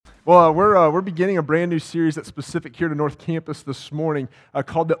Well, we're beginning a brand new series that's specific here to North Campus this morning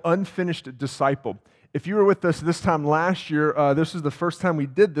called The Unfinished Disciple. If you were with us this time last year, this is the first time we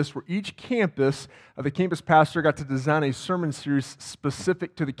did this, where each campus, the campus pastor got to design a sermon series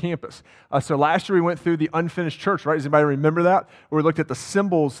specific to the campus. So last year we went through the unfinished church, right? Does anybody remember that? Where we looked at the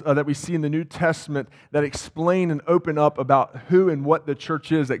symbols that we see in the New Testament that explain and open up about who and what the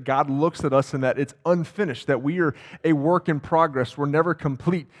church is, that God looks at us and that it's unfinished, that we are a work in progress. We're never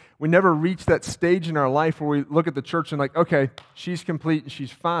complete. We never reach that stage in our life where we look at the church and like, okay, she's complete and she's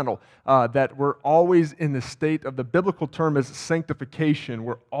final. That we're always in the state of, the biblical term is sanctification.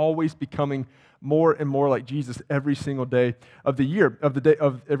 We're always becoming more and more like Jesus every single day of the year, of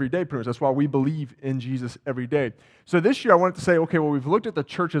every day, pretty much. That's why we believe in Jesus every day. So this year I wanted to say, okay, well, we've looked at the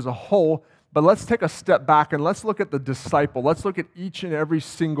church as a whole, but let's take a step back and let's look at the disciple. Let's look at each and every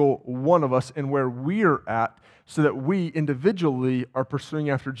single one of us and where we're at, so that we individually are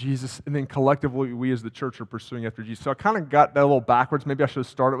pursuing after Jesus, and then collectively we as the church are pursuing after Jesus. So I kind of got that a little backwards. Maybe I should have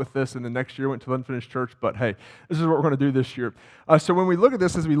started with this, and the next year went to the unfinished church, but hey, this is what we're going to do this year. So when we look at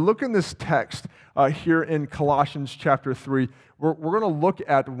this, as we look in this text here in Colossians chapter 3, we're going to look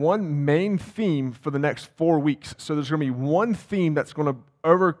at one main theme for the next 4 weeks. So there's going to be one theme that's going to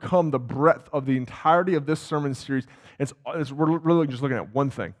overcome the breadth of the entirety of this sermon series. We're really just looking at one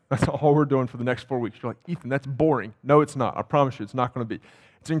thing. That's all we're doing for the next 4 weeks. You're like, Ethan, that's boring. No, it's not. I promise you, it's not going to be.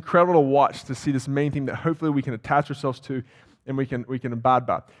 It's incredible to watch, to see this main theme that hopefully we can attach ourselves to and we can abide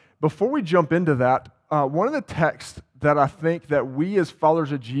by. Before we jump into that, one of the texts that I think that we as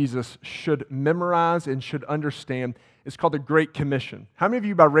followers of Jesus should memorize and should understand is called the Great Commission. How many of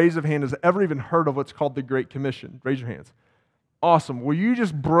you, by raise of hand, has ever even heard of what's called the Great Commission? Raise your hands. Awesome. Well, you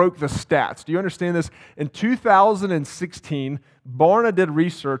just broke the stats. Do you understand this? In 2016, Barna did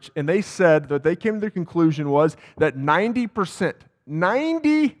research, and they said that they came to the conclusion was that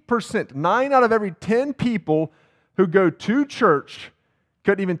 90%, 9 out of every 10 people who go to church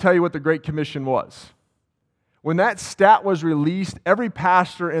couldn't even tell you what the Great Commission was. When that stat was released, every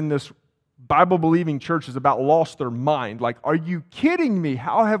pastor in this Bible-believing church has about lost their mind. Like, are you kidding me?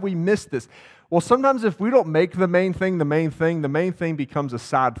 How have we missed this? Well, sometimes if we don't make the main thing the main thing becomes a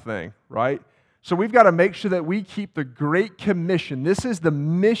side thing, right? So we've got to make sure that we keep the Great Commission. This is the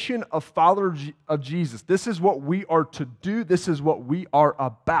mission of followers of Jesus. This is what we are to do. This is what we are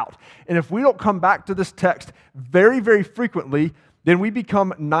about. And if we don't come back to this text very, very frequently, then we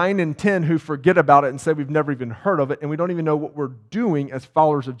become 9 and 10 who forget about it and say we've never even heard of it, and we don't even know what we're doing as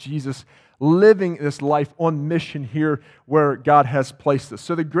followers of Jesus, living this life on mission here where God has placed us.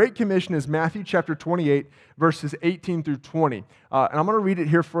 So the Great Commission is Matthew chapter 28, verses 18 through 20. And I'm going to read it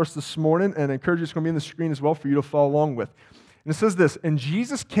here for us this morning, and I encourage you, it's going to be on the screen as well for you to follow along with. And it says this, "And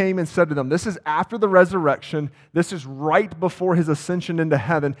Jesus came and said to them," this is after the resurrection, this is right before his ascension into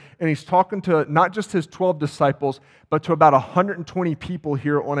heaven, and he's talking to not just his 12 disciples, but to about 120 people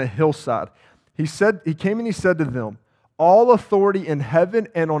here on a hillside. He came and he said to them, "All authority in heaven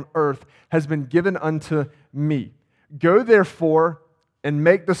and on earth has been given unto me. Go therefore and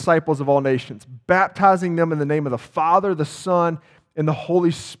make disciples of all nations, baptizing them in the name of the Father, the Son, and the Holy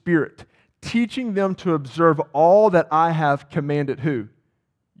Spirit, teaching them to observe all that I have commanded," who?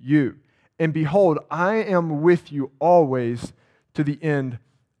 You. "And behold, I am with you always to the end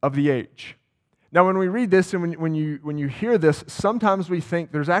of the age." Now, when we read this and when you hear this, sometimes we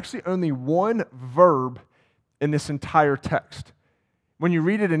think there's actually only one verb in this entire text. When you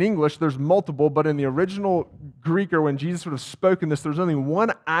read it in English, there's multiple, but in the original Greek, or when Jesus would have spoken this, there's only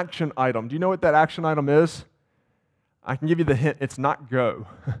one action item. Do you know what that action item is? I can give you the hint. It's not go.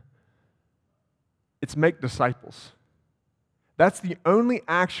 It's make disciples. That's the only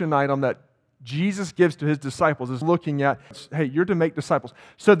action item that Jesus gives to his disciples, is looking at, hey, you're to make disciples.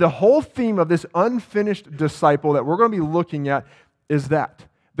 So the whole theme of this unfinished disciple that we're going to be looking at is that.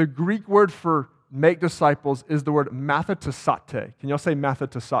 The Greek word for make disciples is the word mathetasate. Can y'all say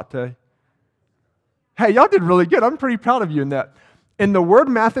mathetasate? Hey, y'all did really good. I'm pretty proud of you in that. And the word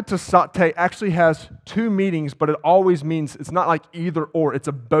mathetasate actually has two meanings, but it always means, it's not like either or, it's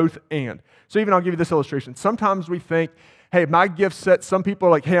a both and. So even I'll give you this illustration. Sometimes we think, hey, my gift set, some people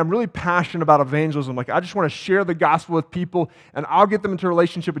are like, hey, I'm really passionate about evangelism. Like, I just want to share the gospel with people, and I'll get them into a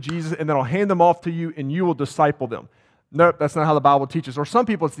relationship with Jesus, and then I'll hand them off to you, and you will disciple them. Nope, that's not how the Bible teaches. Or some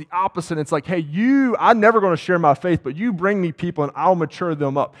people, it's the opposite. It's like, hey, I'm never going to share my faith, but you bring me people and I'll mature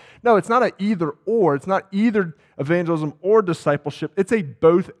them up. No, it's not an either or. It's not either evangelism or discipleship. It's a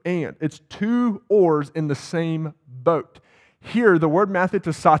both and. It's two oars in the same boat. Here, the word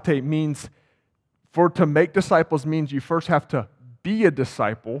mathetasate means, to make disciples means you first have to be a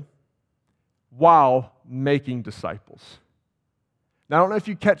disciple while making disciples. Now, I don't know if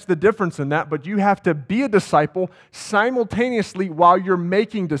you catch the difference in that, but you have to be a disciple simultaneously while you're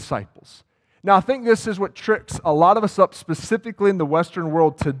making disciples. Now, I think this is what tricks a lot of us up, specifically in the Western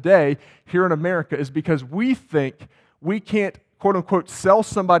world today, here in America, is because we think we can't, quote unquote, sell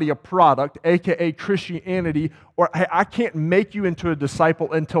somebody a product, aka Christianity, or hey, I can't make you into a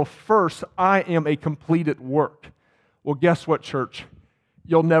disciple until first I am a completed work. Well, guess what, church?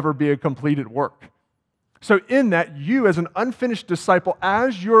 You'll never be a completed work. So in that, you as an unfinished disciple,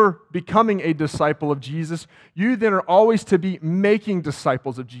 as you're becoming a disciple of Jesus, you then are always to be making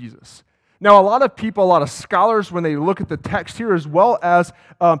disciples of Jesus. Now, a lot of people, a lot of scholars, when they look at the text here, as well as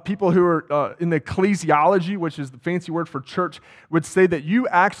people who are in the ecclesiology, which is the fancy word for church, would say that you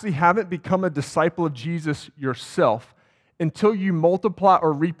actually haven't become a disciple of Jesus yourself until you multiply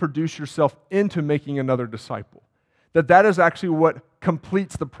or reproduce yourself into making another disciple. That is actually what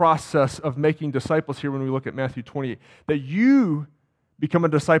completes the process of making disciples here when we look at Matthew 28. That you become a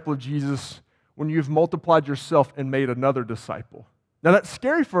disciple of Jesus when you've multiplied yourself and made another disciple. Now that's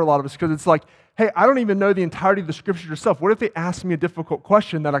scary for a lot of us because it's like, hey, I don't even know the entirety of the scripture yourself. What if they ask me a difficult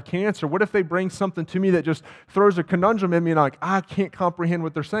question that I can't answer? What if they bring something to me that just throws a conundrum in me and I'm like, I can't comprehend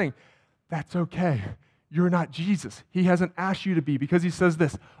what they're saying? That's okay. You're not Jesus. He hasn't asked you to be because he says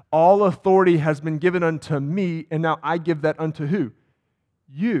this, all authority has been given unto me and now I give that unto who?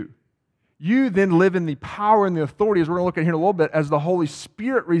 You. You then live in the power and the authority, as we're going to look at here in a little bit, as the Holy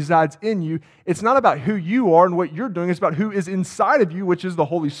Spirit resides in you. It's not about who you are and what you're doing. It's about who is inside of you, which is the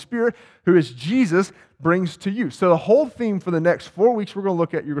Holy Spirit, who is Jesus, brings to you. So the whole theme for the next 4 weeks we're going to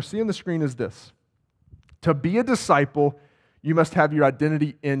look at, you're going to see on the screen, is this. To be a disciple, you must have your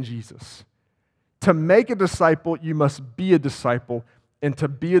identity in Jesus. To make a disciple, you must be a disciple. And to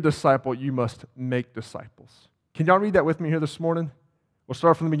be a disciple, you must make disciples. Can y'all read that with me here this morning? We'll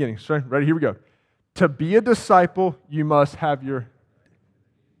start from the beginning. Ready? Here we go. To be a disciple, you must have your...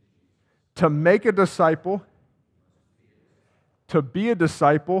 To make a disciple, to be a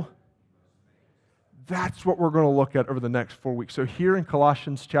disciple, that's what we're going to look at over the next 4 weeks. So here in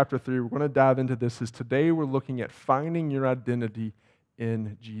Colossians chapter 3, we're going to dive into this. Today we're looking at finding your identity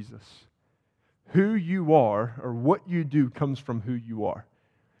in Jesus. Who you are, or what you do, comes from who you are.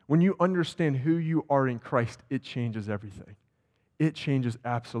 When you understand who you are in Christ, it changes everything. It changes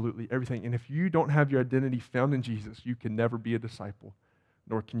absolutely everything. And if you don't have your identity found in Jesus, you can never be a disciple,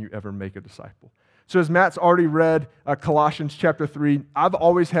 nor can you ever make a disciple. So as Matt's already read Colossians chapter 3, I've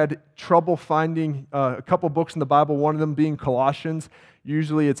always had trouble finding a couple books in the Bible, one of them being Colossians.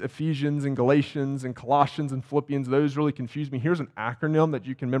 Usually it's Ephesians and Galatians and Colossians and Philippians. Those really confuse me. Here's an acronym that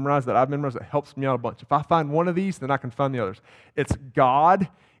you can memorize that I've memorized that helps me out a bunch. If I find one of these, then I can find the others. It's God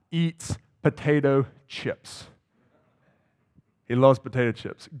eats potato chips. He loves potato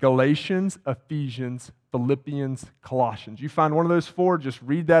chips. Galatians, Ephesians, Philippians, Colossians. You find one of those four, just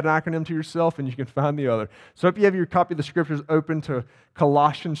read that acronym to yourself and you can find the other. So if you have your copy of the scriptures open to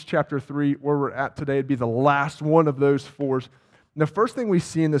Colossians chapter 3, where we're at today, it'd be the last one of those fours. And the first thing we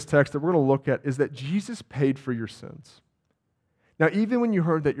see in this text that we're going to look at is that Jesus paid for your sins. Now, even when you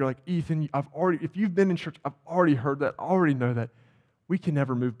heard that, you're like, Ethan, if you've been in church, I've already heard that, I already know that. We can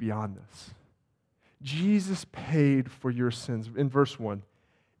never move beyond this. Jesus paid for your sins. In verse 1,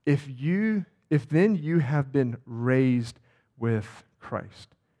 if then you have been raised with Christ.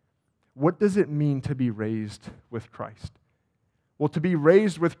 What does it mean to be raised with Christ? Well, to be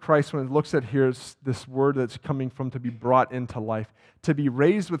raised with Christ, when it looks at here, is this word that's coming from to be brought into life. To be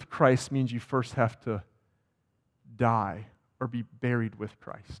raised with Christ means you first have to die or be buried with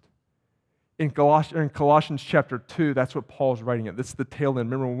Christ. In Colossians chapter 2, that's what Paul's writing at. This is the tail end.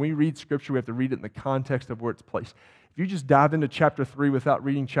 Remember, when we read Scripture, we have to read it in the context of where it's placed. If you just dive into chapter 3 without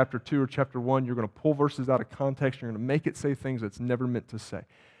reading chapter 2 or chapter 1, you're going to pull verses out of context. You're going to make it say things it's never meant to say.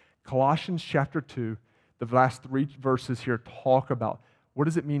 Colossians chapter 2, the last 3 verses here talk about what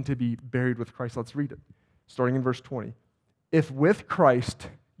does it mean to be buried with Christ. Let's read it, starting in verse 20. If with Christ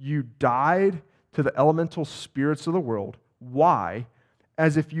you died to the elemental spirits of the world, why,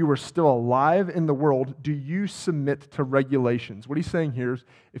 as if you were still alive in the world, do you submit to regulations? What he's saying here is,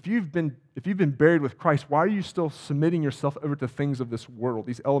 if you've been buried with Christ, why are you still submitting yourself over to things of this world,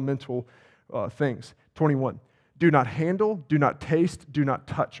 these elemental things? 21, do not handle, do not taste, do not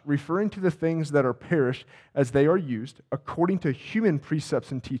touch, referring to the things that are perished as they are used, according to human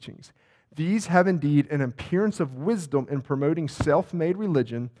precepts and teachings. These have indeed an appearance of wisdom in promoting self-made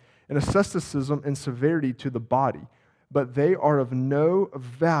religion and asceticism and severity to the body, but they are of no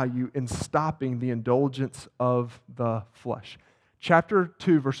value in stopping the indulgence of the flesh. Chapter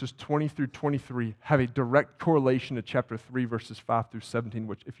 2, verses 20 through 23 have a direct correlation to chapter 3, verses 5 through 17,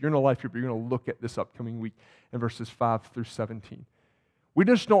 which if you're in a life group, you're going to look at this upcoming week in verses 5 through 17. We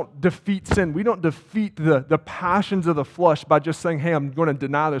just don't defeat sin. We don't defeat the passions of the flesh by just saying, hey, I'm going to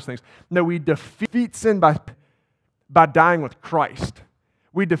deny those things. No, we defeat sin by dying with Christ.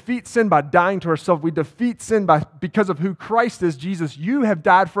 We defeat sin by dying to ourselves. We defeat sin because of who Christ is. Jesus, you have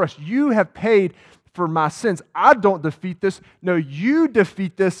died for us. You have paid for my sins. I don't defeat this. No, you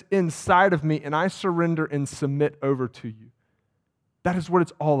defeat this inside of me, and I surrender and submit over to you. That is what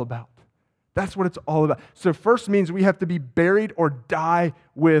it's all about. That's what it's all about. So first means we have to be buried or die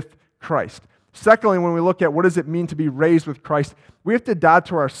with Christ. Secondly, when we look at what does it mean to be raised with Christ, we have to die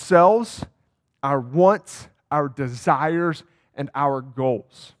to ourselves, our wants, our desires, and our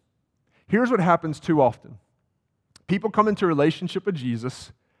goals. Here's what happens too often. People come into a relationship with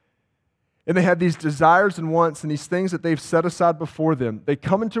Jesus, and they have these desires and wants and these things that they've set aside before them. They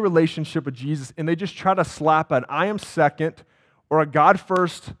come into a relationship with Jesus, and they just try to slap an I am second or a God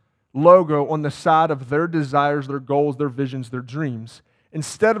first logo on the side of their desires, their goals, their visions, their dreams.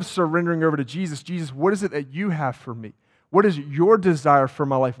 Instead of surrendering over to Jesus, Jesus, what is it that you have for me? What is your desire for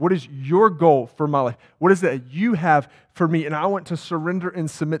my life? What is your goal for my life? What is it that you have for me? And I want to surrender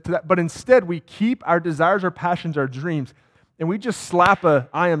and submit to that. But instead, we keep our desires, our passions, our dreams, and we just slap a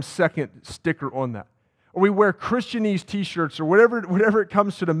I am second sticker on that. Or we wear Christianese t-shirts or whatever it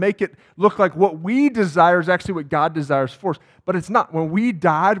comes to make it look like what we desire is actually what God desires for us. But it's not. When we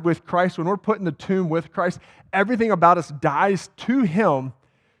died with Christ, when we're put in the tomb with Christ, everything about us dies to Him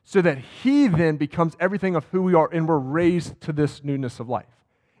so that He then becomes everything of who we are, and we're raised to this newness of life.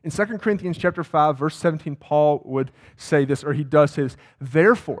 In 2 Corinthians chapter 5, verse 17, Paul would say this, or he does say this,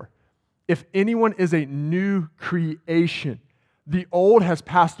 therefore, if anyone is a new creation, the old has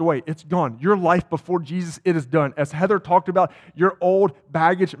passed away. It's gone. Your life before Jesus, it is done. As Heather talked about, your old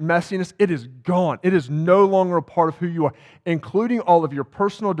baggage, messiness, it is gone. It is no longer a part of who you are, including all of your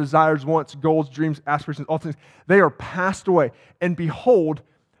personal desires, wants, goals, dreams, aspirations, all things. They are passed away. And behold,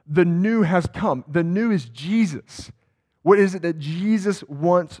 the new has come. The new is Jesus. What is it that Jesus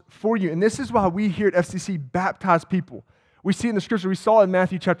wants for you? And this is why we here at FCC baptize people. We see in the scripture, we saw in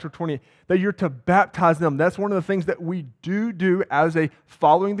Matthew chapter 20, that you're to baptize them. That's one of the things that we do as a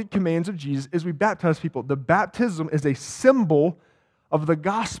following the commands of Jesus, is we baptize people. The baptism is a symbol of the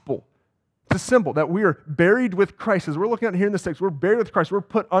gospel. It's a symbol that we are buried with Christ. As we're looking at here in this text, we're buried with Christ. We're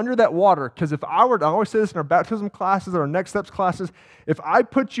put under that water. Because if I always say this in our baptism classes or our next steps classes, if I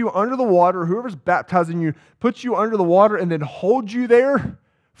put you under the water, whoever's baptizing you, puts you under the water and then hold you there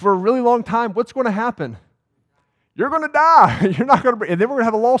for a really long time, what's going to happen? You're going to die. You're not going to, and then we're going to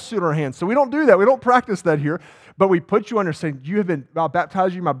have a lawsuit on our hands. So we don't do that. We don't practice that here. But we put you under, saying, you have been, I'll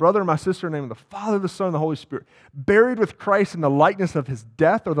baptize you, my brother and my sister, in the name of the Father, the Son, and the Holy Spirit. Buried with Christ in the likeness of His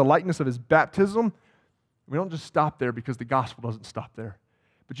death or the likeness of His baptism. We don't just stop there, because the gospel doesn't stop there.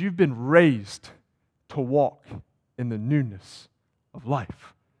 But you've been raised to walk in the newness of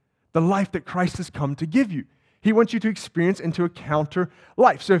life. The life that Christ has come to give you. He wants you to experience and to encounter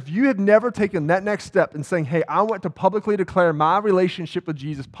life. So if you have never taken that next step in saying, hey, I want to publicly declare my relationship with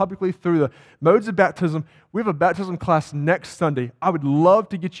Jesus publicly through the modes of baptism, we have a baptism class next Sunday. I would love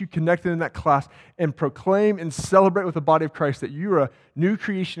to get you connected in that class and proclaim and celebrate with the body of Christ that you are a new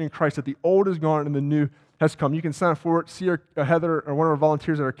creation in Christ, that the old is gone and the new has come. You can sign up for it. See Heather or one of our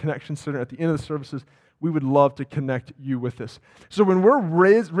volunteers at our Connection Center at the end of the services. We would love to connect you with this. So when we're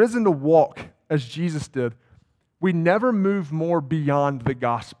risen to walk as Jesus did, we never move more beyond the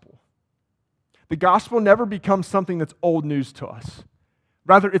gospel. The gospel never becomes something that's old news to us.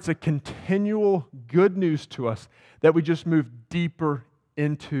 Rather, it's a continual good news to us that we just move deeper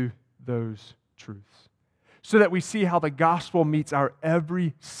into those truths, so that we see how the gospel meets our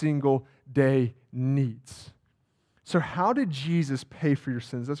every single day needs. So how did Jesus pay for your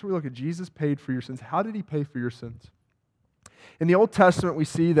sins? That's where we look at. Jesus paid for your sins. How did He pay for your sins? In the Old Testament, we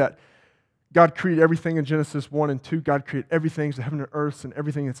see that God created everything in Genesis 1 and 2. God created everything, so heaven and earth and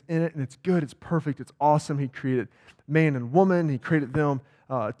everything that's in it, and it's good, it's perfect, it's awesome. He created man and woman. He created them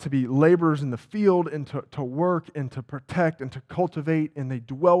to be laborers in the field and to work and to protect and to cultivate, and they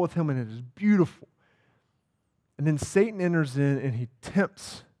dwell with Him, and it is beautiful. And then Satan enters in and he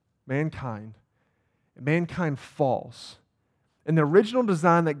tempts mankind, and mankind falls. And the original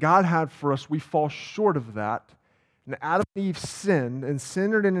design that God had for us, we fall short of that. And Adam and Eve sinned and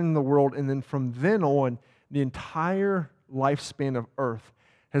entered in the world, and then from then on, the entire lifespan of earth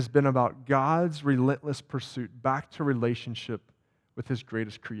has been about God's relentless pursuit back to relationship with His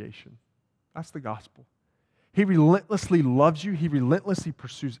greatest creation. That's the gospel. He relentlessly loves you. He relentlessly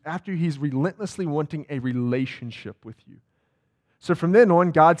pursues after you. He's relentlessly wanting a relationship with you. So from then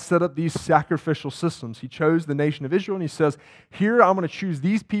on, God set up these sacrificial systems. He chose the nation of Israel, and he says, here I'm going to choose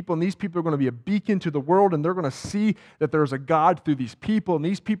these people, and these people are going to be a beacon to the world, and they're going to see that there's a God through these people, and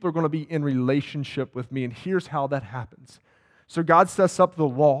these people are going to be in relationship with me, and here's how that happens. So God sets up the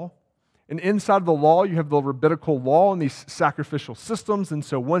law, and inside of the law, you have the rabbinical law and these sacrificial systems, and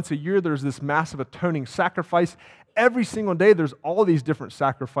so once a year, there's this massive atoning sacrifice. Every single day, there's all these different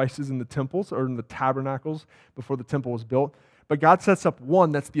sacrifices in the temples or in the tabernacles before the temple was built. But God sets up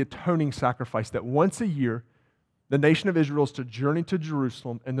one that's the atoning sacrifice, that once a year, the nation of Israel is to journey to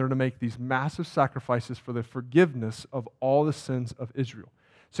Jerusalem, and they're to make these massive sacrifices for the forgiveness of all the sins of Israel.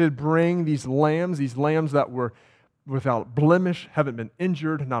 So they'd bring these lambs that were without blemish, haven't been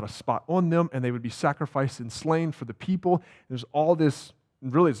injured, not a spot on them, and they would be sacrificed and slain for the people. There's all this,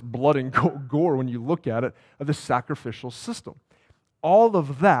 really it's blood and gore when you look at it, of this sacrificial system. All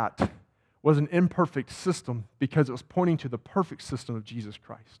of that was an imperfect system because it was pointing to the perfect system of Jesus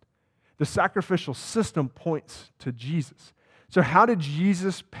Christ. The sacrificial system points to Jesus. So how did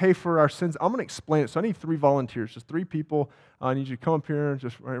Jesus pay for our sins? I'm going to explain it. So I need 3 volunteers, just 3 people. I need you to come up here,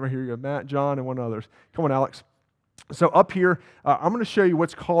 just right here. You got Matt, John, and one others. Come on, Alex. So up here, I'm going to show you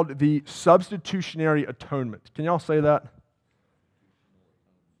what's called the substitutionary atonement. Can y'all say that?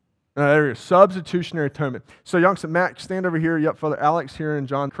 There you go. Substitutionary atonement. So, youngster, Matt, stand over here. Yep, Father Alex here and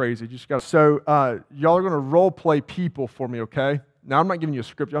John. Crazy. You just got. So, y'all are going to role play people for me, okay? Now, I'm not giving you a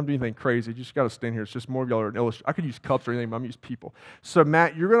script. I'm doing anything crazy. You just got to stand here. It's just more of y'all are an illustration. I could use cups or anything, but I'm going to use people. So,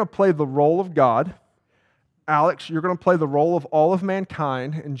 Matt, you're going to play the role of God. Alex, you're going to play the role of all of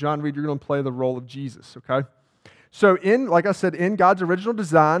mankind, and John Reed, you're going to play the role of Jesus. Okay. So, like I said, in God's original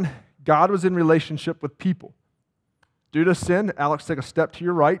design, God was in relationship with people. Due to sin, Alex, take a step to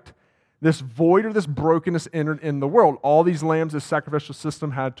your right. This void or this brokenness entered in the world. All these lambs, this sacrificial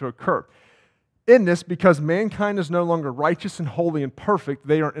system had to occur. In this, because mankind is no longer righteous and holy and perfect,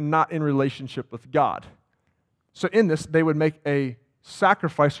 they are not in relationship with God. So in this, they would make a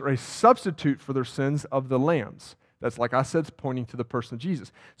sacrifice or a substitute for their sins of the lambs. That's, like I said, it's pointing to the person of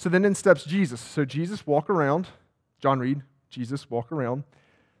Jesus. So then in steps Jesus. So Jesus walk around, John Reed, Jesus walk around,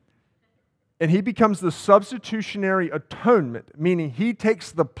 and he becomes the substitutionary atonement, meaning he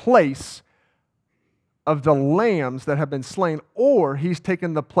takes the place of the lambs that have been slain, or he's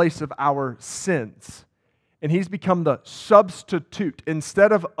taken the place of our sins. And he's become the substitute.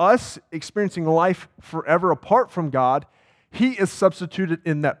 Instead of us experiencing life forever apart from God, he is substituted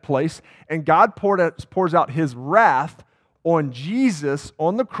in that place. And God pours out his wrath on Jesus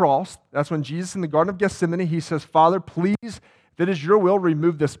on the cross. That's when Jesus in the Garden of Gethsemane, he says, Father, please, if it is your will,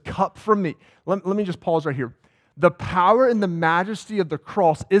 remove this cup from me. Let me just pause right here. The power and the majesty of the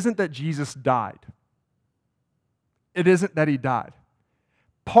cross isn't that Jesus died. It isn't that he died.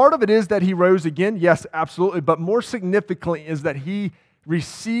 Part of it is that he rose again, yes, absolutely, but more significantly is that he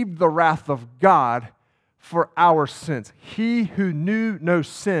received the wrath of God for our sins. He who knew no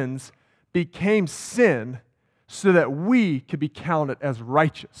sins became sin so that we could be counted as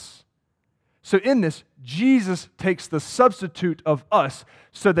righteous. So in this, Jesus takes the substitute of us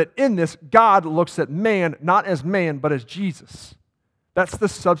so that in this, God looks at man not as man, but as Jesus. That's the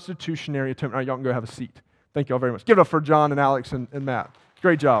substitutionary atonement. All right, y'all can go have a seat. Thank you all very much. Give it up for John and Alex and Matt.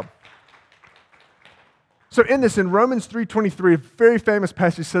 Great job. So in this, in Romans 3:23, a very famous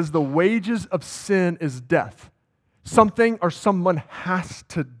passage says, the wages of sin is death. Something or someone has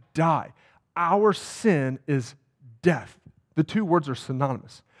to die. Our sin is death. The two words are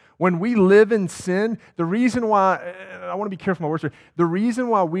synonymous. When we live in sin, the reason why, I want to be careful with my words here, the reason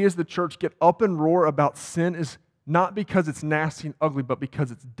why we as the church get up and roar about sin is not because it's nasty and ugly, but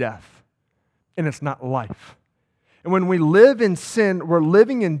because it's death. And it's not life. And when we live in sin, we're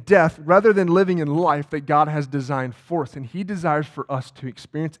living in death rather than living in life that God has designed for us. And he desires for us to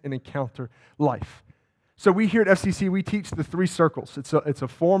experience and encounter life. So we here at FCC, we teach the 3 circles. It's a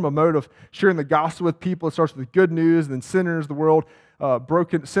form, a mode of sharing the gospel with people. It starts with good news, then sinners, the world,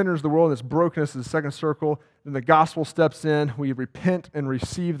 sinners, the world, and its brokenness is the second circle. Then the gospel steps in. We repent and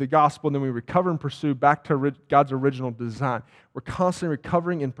receive the gospel, and then we recover and pursue back to God's original design. We're constantly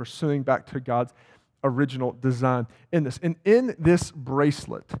recovering and pursuing back to God's original design in this. And in this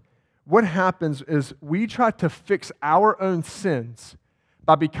bracelet, what happens is we try to fix our own sins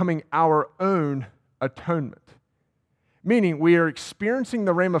by becoming our own atonement. Meaning we are experiencing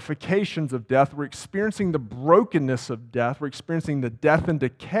the ramifications of death, we're experiencing the brokenness of death, we're experiencing the death and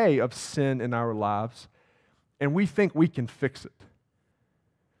decay of sin in our lives, and we think we can fix it.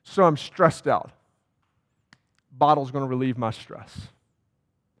 So I'm stressed out. Bottle's going to relieve my stress.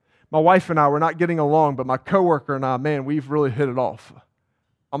 My wife and I, we're not getting along, but my coworker and I, man, we've really hit it off.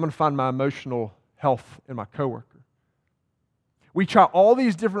 I'm going to find my emotional health in my coworker. We try all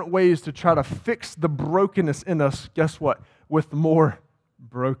these different ways to try to fix the brokenness in us. Guess what? With more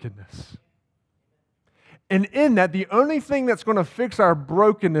brokenness. And in that, the only thing that's going to fix our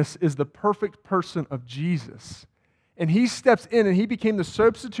brokenness is the perfect person of Jesus. And he steps in and he became the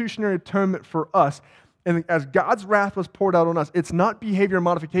substitutionary atonement for us. And as God's wrath was poured out on us, it's not behavior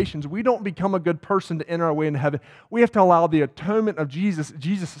modifications. We don't become a good person to enter our way into heaven. We have to allow the atonement of Jesus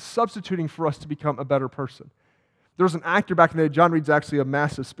substituting for us to become a better person. There was an actor back in the day. John Reed's actually a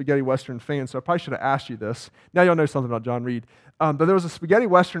massive spaghetti western fan, so I probably should have asked you this. Now you'll know something about John Reed. But there was a spaghetti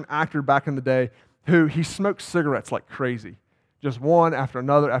western actor back in the day who he smoked cigarettes like crazy. Just one after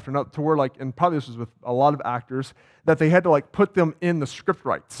another, to where and probably this was with a lot of actors, that they had to put them in the script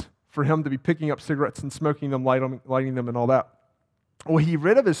rights for him to be picking up cigarettes and smoking them, lighting them and all that. Well, he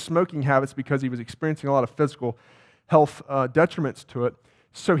rid of his smoking habits because he was experiencing a lot of physical health detriments to it.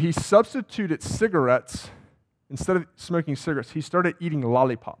 So he substituted cigarettes. Instead of smoking cigarettes, he started eating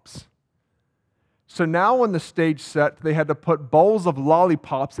lollipops. So now when the stage set, they had to put bowls of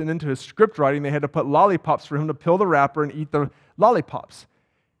lollipops, and into his script writing, they had to put lollipops for him to peel the wrapper and eat the lollipops.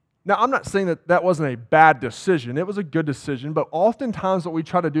 Now, I'm not saying that wasn't a bad decision. It was a good decision, but oftentimes what we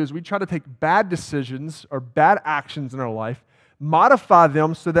try to do is we try to take bad decisions or bad actions in our life, modify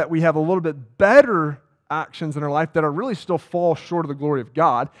them so that we have a little bit better actions in our life that are really still fall short of the glory of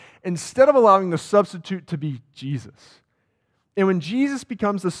God, instead of allowing the substitute to be Jesus. And when Jesus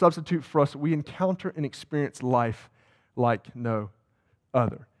becomes the substitute for us, we encounter and experience life like no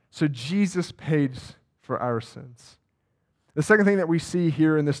other. So Jesus pays for our sins. The second thing that we see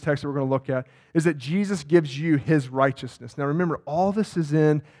here in this text that we're going to look at is that Jesus gives you his righteousness. Now remember, all this is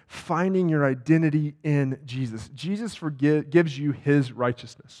in finding your identity in Jesus. Jesus gives you his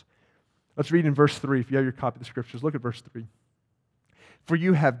righteousness. Let's read in verse 3. If you have your copy of the scriptures, look at verse 3. For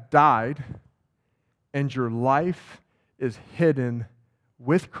you have died, and your life is hidden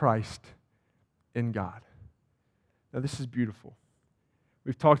with Christ in God. Now this is beautiful.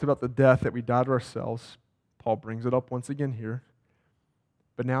 We've talked about the death that we died to ourselves. Paul brings it up once again here.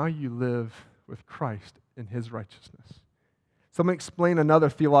 But now you live with Christ in his righteousness. So I'm going to explain another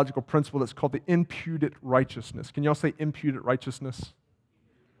theological principle that's called the imputed righteousness. Can y'all say imputed righteousness?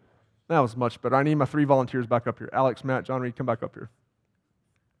 That was much better. I need my 3 volunteers back up here. Alex, Matt, John Reed, come back up here.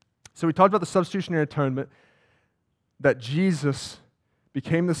 So we talked about the substitutionary atonement, that Jesus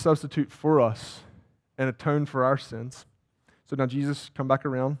became the substitute for us and atoned for our sins. So now Jesus, come back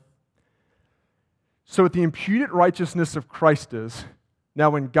around. So what the imputed righteousness of Christ is, now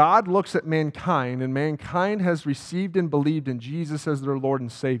when God looks at mankind, and mankind has received and believed in Jesus as their Lord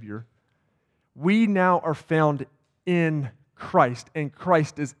and Savior, we now are found in Christ, and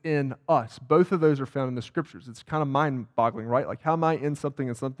Christ is in us. Both of those are found in the scriptures. It's kind of mind-boggling, right? Like, how am I in something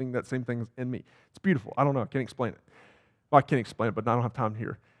and something, that same thing is in me? It's beautiful. I don't know. I can't explain it. Well, I can't explain it, but I don't have time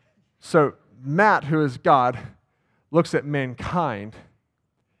here. So Matt, who is God, looks at mankind,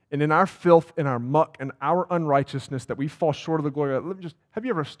 and in our filth, in our muck, and our unrighteousness that we fall short of the glory of God. Have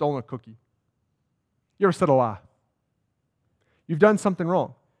you ever stolen a cookie? You ever said a lie? You've done something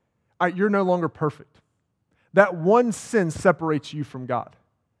wrong. All right, you're no longer perfect. That one sin separates you from God.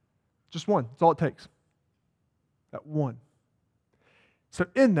 Just one. That's all it takes. That one. So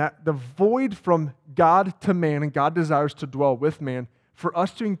in that, the void from God to man, and God desires to dwell with man, for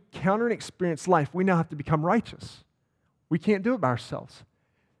us to encounter and experience life, we now have to become righteous. We can't do it by ourselves.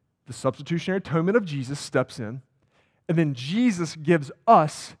 The substitutionary atonement of Jesus steps in, and then Jesus gives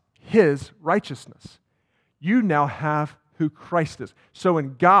us his righteousness. You now have who Christ is. So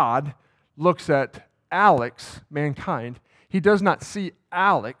when God looks at Alex, mankind, he does not see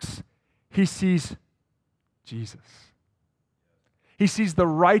Alex, he sees Jesus. He sees the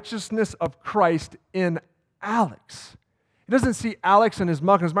righteousness of Christ in Alex. He doesn't see Alex and his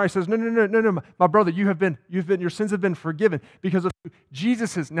muck and his mire. He says, no, my brother, your sins have been forgiven because of who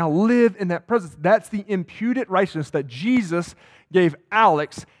Jesus is. Now live in that presence. That's the imputed righteousness that Jesus gave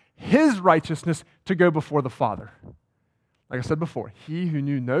Alex, his righteousness, to go before the Father. Like I said before, he who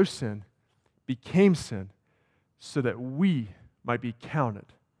knew no sin became sin so that we might be counted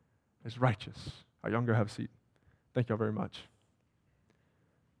as righteous. All right, y'all can go have a seat. Thank y'all very much.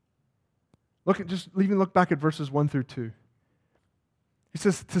 Look back at verses 1 through 2. He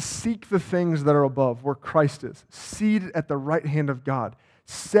says, to seek the things that are above, where Christ is, seated at the right hand of God.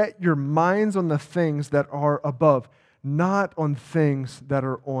 Set your minds on the things that are above, not on things that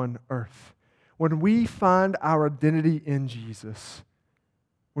are on earth. When we find our identity in Jesus,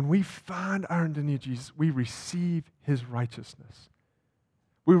 we receive his righteousness.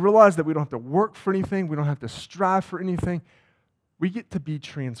 We realize that we don't have to work for anything. We don't have to strive for anything. We get to be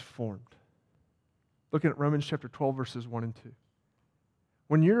transformed. Looking at Romans chapter 12, verses 1 and 2.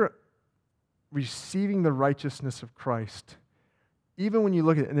 When you're receiving the righteousness of Christ, even when you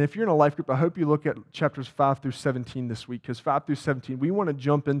look at it, and if you're in a life group, I hope you look at chapters 5 through 17 this week, because 5 through 17, we want to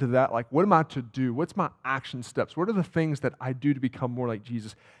jump into that, like, what am I to do? What's my action steps? What are the things that I do to become more like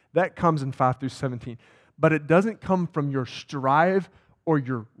Jesus? That comes in 5 through 17. But it doesn't come from your strive or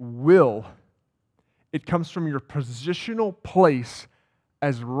your will. It comes from your positional place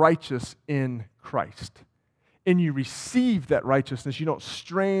as righteous in Christ. And you receive that righteousness. You don't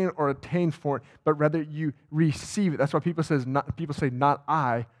strain or attain for it, but rather you receive it. That's why people say, not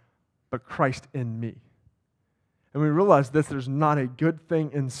I, but Christ in me. And we realize this, there's not a good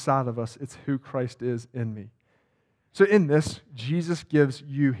thing inside of us. It's who Christ is in me. So in this, Jesus gives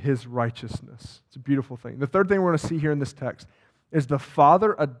you his righteousness. It's a beautiful thing. The third thing we're going to see here in this text is the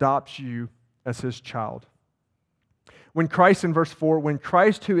Father adopts you as his child. When Christ, in verse 4, when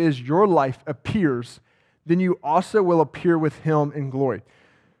Christ who is your life appears, then you also will appear with him in glory.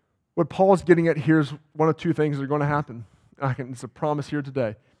 What Paul's getting at here is one of two things that are going to happen. It's a promise here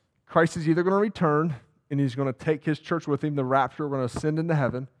today. Christ is either going to return, and he's going to take his church with him, the rapture, we're going to ascend into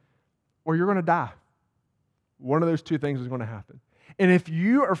heaven, or you're going to die. One of those two things is going to happen. And if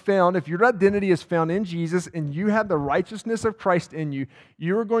your identity is found in Jesus, and you have the righteousness of Christ in you,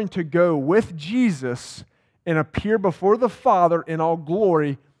 you're going to go with Jesus and appear before the Father in all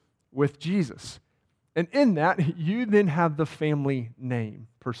glory with Jesus. And in that, you then have the family name,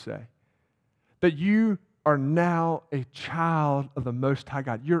 per se. That you are now a child of the Most High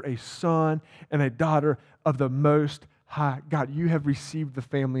God. You're a son and a daughter of the Most High God. You have received the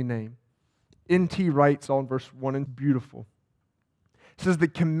family name. N.T. writes on verse 1, and beautiful. It says, the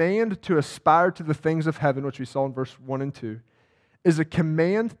command to aspire to the things of heaven, which we saw in verse 1 and 2, is a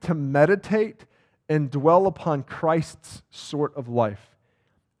command to meditate and dwell upon Christ's sort of life.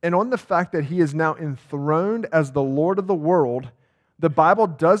 And on the fact that he is now enthroned as the Lord of the world, the Bible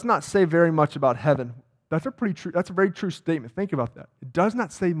does not say very much about heaven. That's a very true statement. Think about that. It does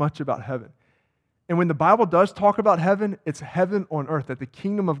not say much about heaven. And when the Bible does talk about heaven, it's heaven on earth, that the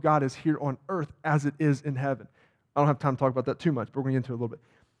kingdom of God is here on earth as it is in heaven. I don't have time to talk about that too much, but we're going to get into it a little bit.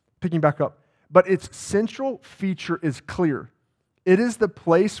 Picking back up. But its central feature is clear. It is the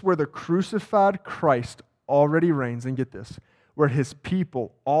place where the crucified Christ already reigns, and get this, where his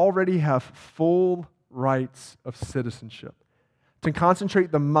people already have full rights of citizenship. To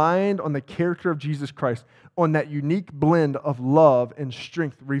concentrate the mind on the character of Jesus Christ, on that unique blend of love and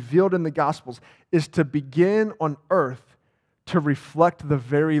strength revealed in the Gospels, is to begin on earth to reflect the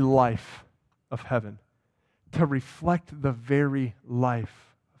very life of heaven. To reflect the very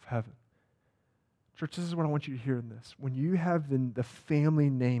life of heaven. Church, this is what I want you to hear in this. When you have the family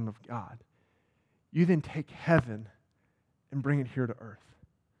name of God, you then take heaven and bring it here to earth.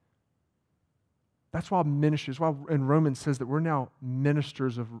 That's why ministry, that's why in Romans says that we're now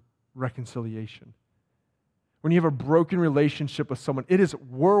ministers of reconciliation. When you have a broken relationship with someone, it is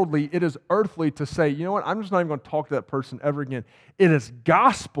worldly, it is earthly to say, you know what, I'm just not even going to talk to that person ever again. It is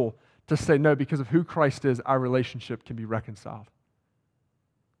gospel to say, no, because of who Christ is, our relationship can be reconciled.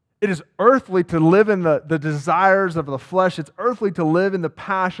 It is earthly to live in the desires of the flesh. It's earthly to live in the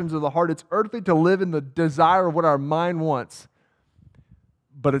passions of the heart. It's earthly to live in the desire of what our mind wants.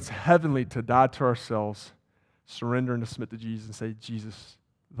 But it's heavenly to die to ourselves, surrender and to submit to Jesus and say, Jesus,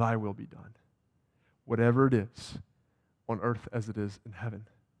 thy will be done. Whatever it is on earth as it is in heaven,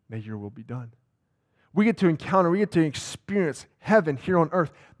 may your will be done. We get to experience heaven here on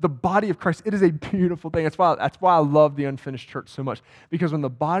earth, the body of Christ. It is a beautiful thing. That's why I love the unfinished church so much. Because when the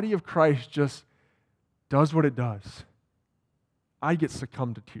body of Christ just does what it does, I get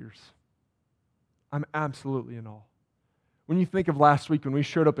succumbed to tears. I'm absolutely in awe. When you think of last week when we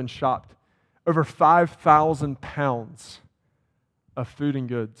showed up and shopped, over 5,000 pounds of food and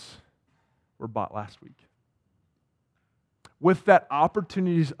goods were bought last week. With that,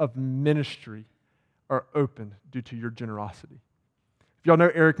 opportunities of ministry are opened due to your generosity. If y'all know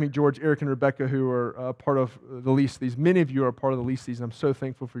Eric McGeorge, Eric and Rebecca, who are part of the Lease These, many of you are part of the Lease These. I'm so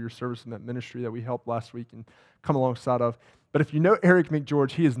thankful for your service in that ministry that we helped last week and come alongside of. But if you know Eric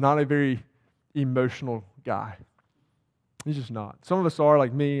McGeorge, he is not a very emotional guy. He's just not. Some of us are,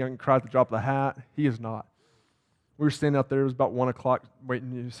 like me. I can cry at the drop of the hat. He is not. We were standing out there. It was about 1 o'clock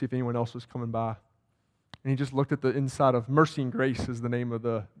waiting to see if anyone else was coming by. And he just looked at the inside of Mercy and Grace is the name of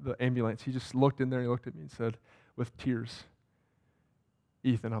the ambulance. He just looked in there and he looked at me and said, with tears,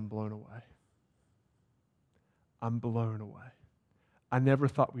 Ethan, I'm blown away. I'm blown away. I never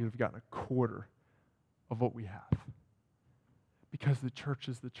thought we would have gotten a quarter of what we have. Because the church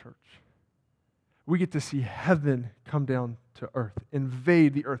is the church. We get to see heaven come down to earth,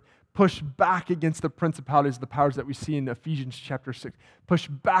 invade the earth, push back against the principalities, the powers that we see in Ephesians chapter 6, push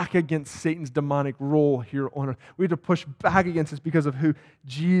back against Satan's demonic rule here on earth. We have to push back against this because of who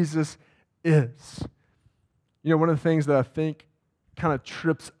Jesus is. You know, one of the things that I think kind of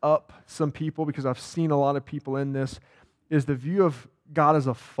trips up some people, because I've seen a lot of people in this, is the view of God as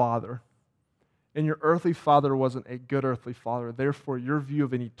a father. And your earthly father wasn't a good earthly father. Therefore, your view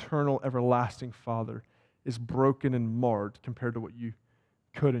of an eternal, everlasting father is broken and marred compared to what you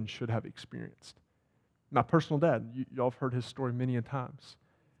could and should have experienced. My personal dad, y'all have heard his story many a times.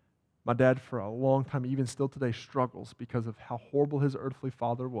 My dad, for a long time, even still today, struggles because of how horrible his earthly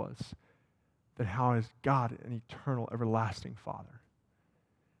father was, than how is God an eternal, everlasting father.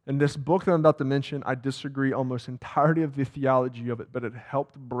 In this book that I'm about to mention, I disagree almost entirely of the theology of it, but it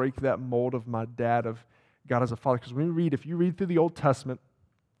helped break that mold of my dad of God as a father. Because if you read through the Old Testament,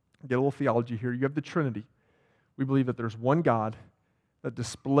 get a little theology here, you have the Trinity. We believe that there's one God that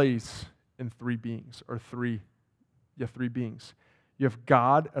displays in three beings. Three beings. You have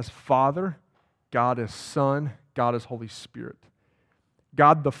God as Father, God as Son, God as Holy Spirit.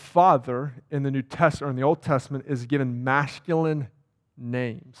 God the Father in the New Testament, or in the Old Testament, is given masculine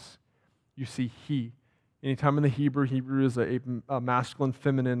names. You see he. Anytime in the Hebrew is a masculine,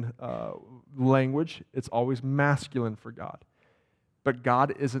 feminine language. It's always masculine for God. But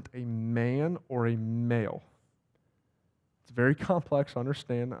God isn't a man or a male. It's very complex, I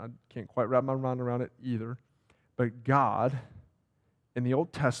understand. I can't quite wrap my mind around it either. But God, in the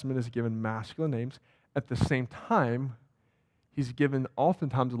Old Testament, is given masculine names. At the same time, He's given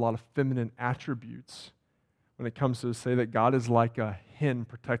oftentimes a lot of feminine attributes when it comes to say that God is like a hen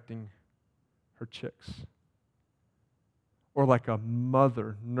protecting her chicks, or like a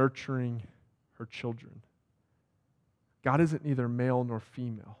mother nurturing her children. God isn't neither male nor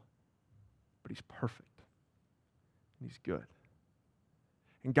female, but He's perfect, and He's good.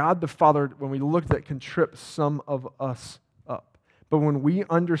 And God the Father, when we look at that, can trip some of us up. But when we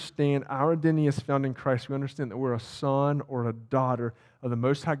understand our identity is found in Christ, we understand that we're a son or a daughter of the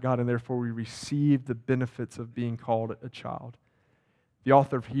Most High God, and therefore we receive the benefits of being called a child. The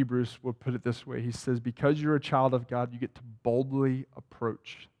author of Hebrews would put it this way. He says, because you're a child of God, you get to boldly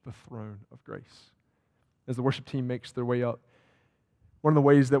approach the throne of grace. As the worship team makes their way up, one of the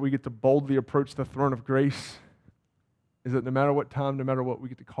ways that we get to boldly approach the throne of grace is that no matter what time, no matter what, we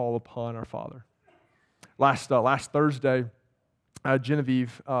get to call upon our Father. Last Thursday,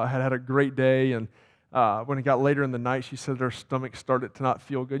 Genevieve had a great day, and when it got later in the night, she said her stomach started to not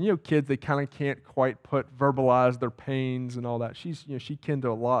feel good. You know, kids, they kind of can't quite verbalize their pains and all that. She can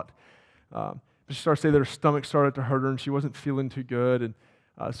do a lot. But she started to say that her stomach started to hurt her, and she wasn't feeling too good. And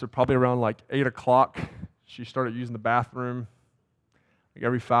so probably around like 8 o'clock, she started using the bathroom like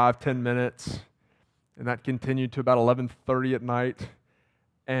every 5-10 minutes. And that continued to about 11:30 at night.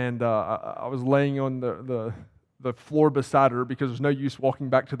 And I was laying on the floor beside her because there's no use walking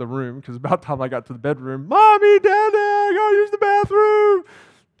back to the room, because about the time I got to the bedroom, Mommy, Daddy, I gotta use the bathroom.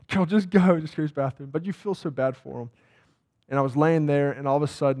 Girl, just go to the bathroom. But you feel so bad for them. And I was laying there, and all of a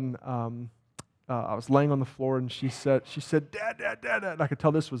sudden, I was laying on the floor, and she said, Dad, Dad, Dad, Dad. And I could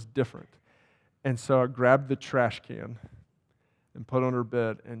tell this was different. And so I grabbed the trash can and put it on her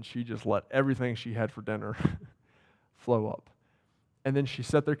bed, and she just let everything she had for dinner flow up. And then she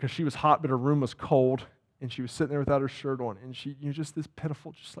sat there because she was hot, but her room was cold. And she was sitting there without her shirt on, and she, just this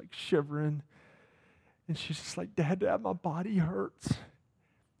pitiful, just like shivering. And she's just like, Dad, my body hurts.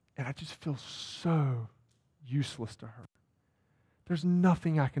 And I just feel so useless to her. There's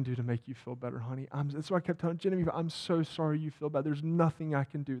nothing I can do to make you feel better, honey. That's why I kept telling Genevieve, I'm so sorry you feel bad. There's nothing I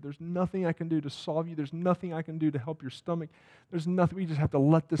can do. There's nothing I can do to solve you. There's nothing I can do to help your stomach. There's nothing. We just have to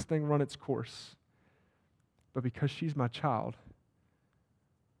let this thing run its course. But because she's my child,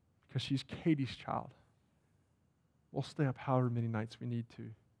 because she's Katie's child, we'll stay up however many nights we need to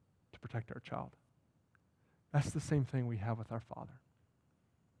protect our child. That's the same thing we have with our Father.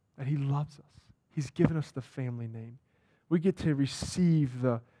 That He loves us. He's given us the family name. We get to receive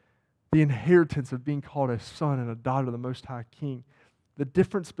the inheritance of being called a son and a daughter of the Most High King. The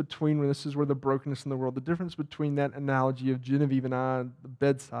difference between, this is where the brokenness in the world, the difference between that analogy of Genevieve and I at the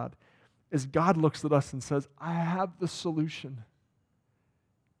bedside is God looks at us and says, I have the solution.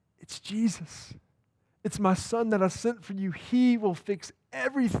 It's Jesus. It's my Son that I sent for you. He will fix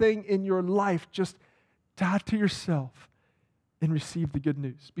everything in your life. Just die to yourself and receive the good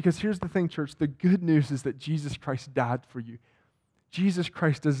news. Because here's the thing, church. The good news is that Jesus Christ died for you. Jesus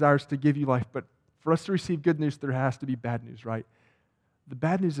Christ desires to give you life. But for us to receive good news, there has to be bad news, right? The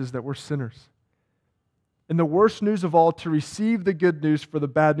bad news is that we're sinners. And the worst news of all, to receive the good news for the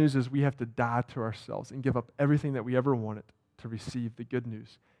bad news, is we have to die to ourselves and give up everything that we ever wanted to receive the good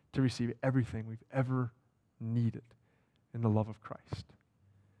news, to receive everything we've ever needed in the love of Christ.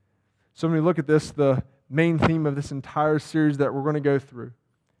 So when we look at this, the main theme of this entire series that we're going to go through,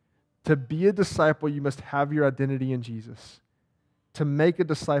 to be a disciple, you must have your identity in Jesus. To make a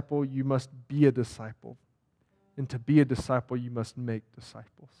disciple, you must be a disciple. And to be a disciple, you must make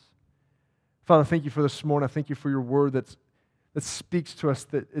disciples. Father, thank you for this morning. I thank you for your word that speaks to us,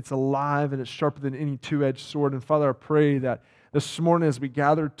 that it's alive and it's sharper than any two-edged sword. And Father, I pray that this morning as we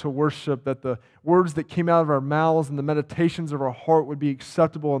gather to worship, that the words that came out of our mouths and the meditations of our heart would be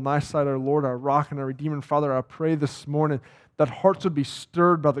acceptable in thy sight, our Lord, our rock, and our Redeemer. And Father, I pray this morning that hearts would be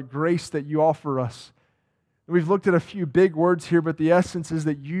stirred by the grace that you offer us. And we've looked at a few big words here, but the essence is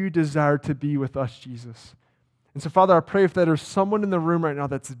that you desire to be with us, Jesus. And so, Father, I pray if there's someone in the room right now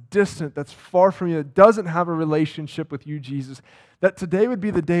that's distant, that's far from you, that doesn't have a relationship with you, Jesus, that today would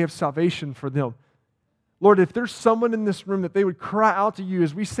be the day of salvation for them. Lord, if there's someone in this room that they would cry out to you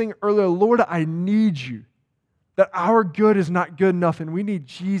as we sing earlier, Lord, I need you. That our good is not good enough and we need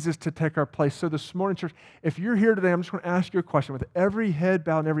Jesus to take our place. So this morning, church, if you're here today, I'm just going to ask you a question with every head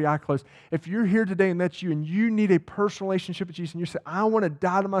bowed and every eye closed. If you're here today and that's you and you need a personal relationship with Jesus and you say, I want to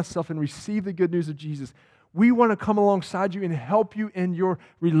die to myself and receive the good news of Jesus, we want to come alongside you and help you in your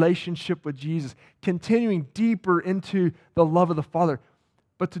relationship with Jesus, continuing deeper into the love of the Father.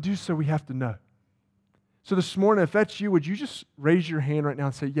 But to do so, we have to know. So this morning, if that's you, would you just raise your hand right now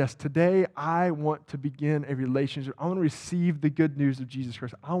and say, yes, today I want to begin a relationship. I want to receive the good news of Jesus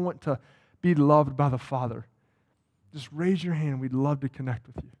Christ. I want to be loved by the Father. Just raise your hand. We'd love to connect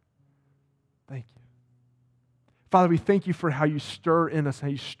with you. Thank you. Father, we thank you for how you stir in us, how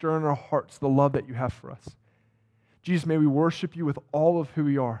you stir in our hearts the love that you have for us. Jesus, may we worship you with all of who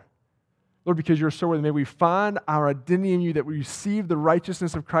we are. Lord, because you're so worthy, may we find our identity in you, that we receive the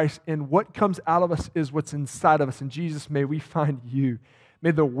righteousness of Christ, and what comes out of us is what's inside of us. And Jesus, may we find you.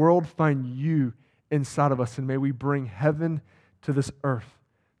 May the world find you inside of us, and may we bring heaven to this earth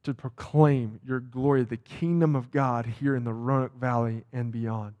to proclaim your glory, the kingdom of God here in the Roanoke Valley and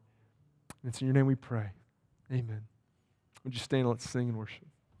beyond. And it's in your name we pray. Amen. Would you stand and let's sing and worship.